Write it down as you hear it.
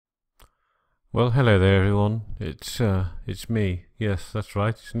Well, hello there, everyone. It's me. Yes, that's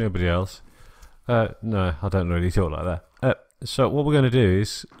right. It's nobody else. No, I don't really talk like that. So what we're going to do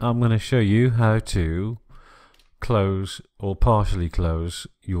is I'm going to show you how to close or partially close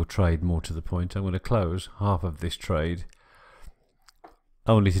your trade. More to the point, I'm going to close half of this trade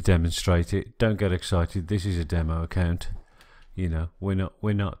only to demonstrate it. Don't get excited. This is a demo account. You know, we're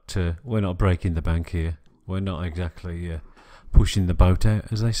not breaking the bank here. We're not exactly pushing the boat out,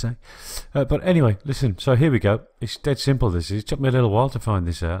 as they say. But anyway, listen, so here we go. It's dead simple, this is. It took me a little while to find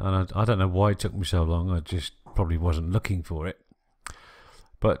this out, and I don't know why it took me so long. I just probably wasn't looking for it.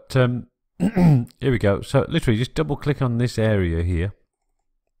 But here we go. So literally just double click on this area here,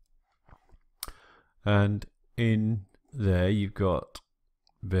 and in there you've got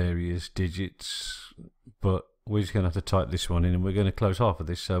various digits, but we're just going to have to type this one in, and we're going to close half of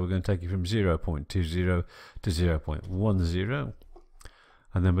this. So we're going to take it from 0.20 to 0.10,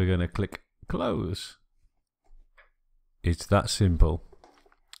 and then we're going to click close. It's that simple.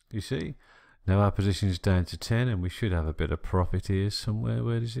 You see, now our position is down to 10, and we should have a bit of profit here somewhere.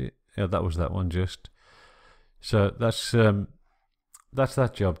 Where is it? Yeah, that was that one just. So that's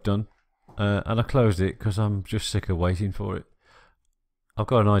that job done, and I closed it because I'm just sick of waiting for it. I've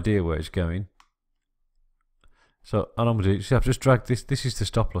got an idea where it's going. So all I'm going to do, see, I've just dragged this. This is the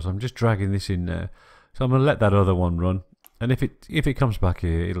stop loss. I'm just dragging this in there. So I'm going to let that other one run. And if it comes back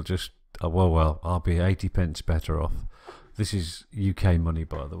here, it'll just, oh, well, I'll be 80 pence better off. This is UK money,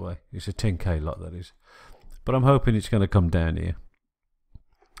 by the way. It's a 10k lot, that is. But I'm hoping it's going to come down here.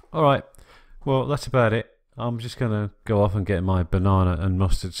 All right. Well, that's about it. I'm just going to go off and get my banana and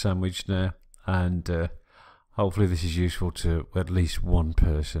mustard sandwich now. And hopefully this is useful to at least one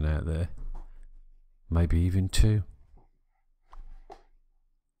person out there. Maybe even 2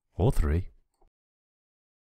 or 3.